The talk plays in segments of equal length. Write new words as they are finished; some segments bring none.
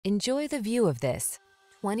Enjoy the view of this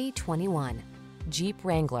 2021 Jeep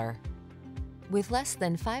Wrangler. With less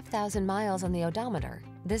than 5,000 miles on the odometer,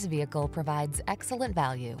 this vehicle provides excellent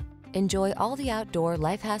value. Enjoy all the outdoor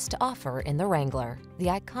life has to offer in the Wrangler, the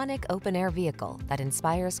iconic open-air vehicle that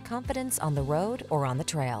inspires confidence on the road or on the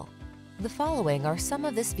trail. The following are some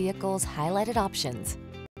of this vehicle's highlighted options: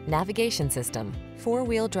 navigation system,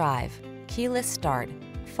 four-wheel drive, keyless start,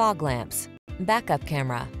 fog lamps, backup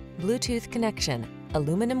camera, Bluetooth connection,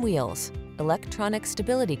 aluminum wheels, electronic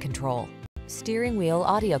stability control, steering wheel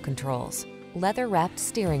audio controls, leather-wrapped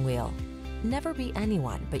steering wheel. Never be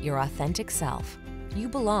anyone but your authentic self. You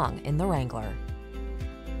belong in the Wrangler.